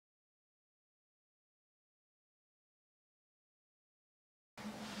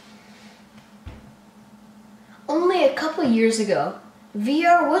Only a couple years ago,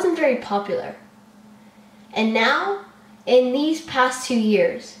 VR wasn't very popular. And now, in these past 2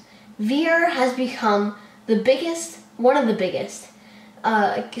 years, VR has become one of the biggest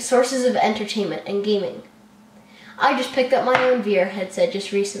sources of entertainment and gaming. I just picked up my own VR headset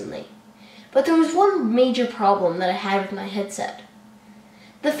just recently. But there was one major problem that I had with my headset.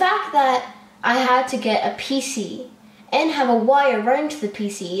 The fact that I had to get a PC and have a wire running to the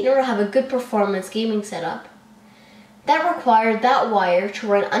PC in order to have a good performance gaming setup. That required that wire to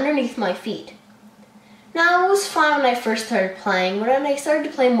run underneath my feet. Now, it was fine when I first started playing, but when I started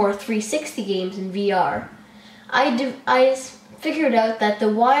to play more 360 games in VR, I figured out that the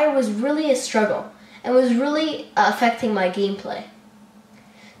wire was really a struggle and was really affecting my gameplay.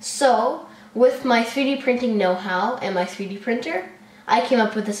 So, with my 3D printing know-how and my 3D printer, I came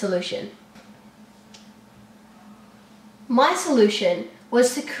up with a solution. My solution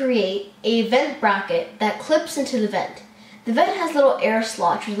was to create a vent bracket that clips into the vent. The vent has little air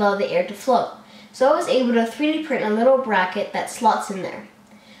slots which allow the air to flow. So I was able to 3D print a little bracket that slots in there.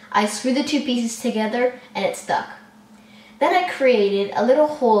 I screwed the two pieces together and it stuck. Then I created a little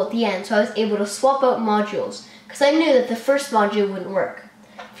hole at the end so I was able to swap out modules because I knew that the first module wouldn't work.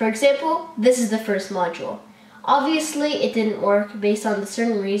 For example, this is the first module. Obviously it didn't work based on the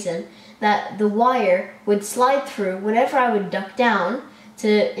certain reason that the wire would slide through whenever I would duck down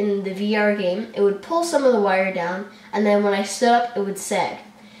in the VR game. It would pull some of the wire down, and then when I stood up it would sag,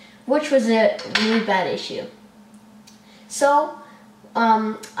 which was a really bad issue. So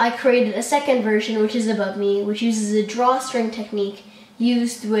I created a second version which is above me, which uses a drawstring technique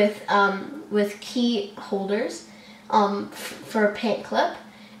used with key holders for a paint clip.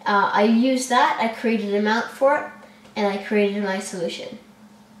 I used that, I created a mount for it, and I created my solution.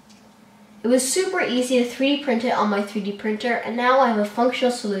 It was super easy to 3D print it on my 3D printer, and now I have a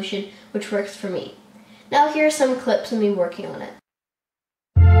functional solution which works for me. Now here are some clips of me working on it.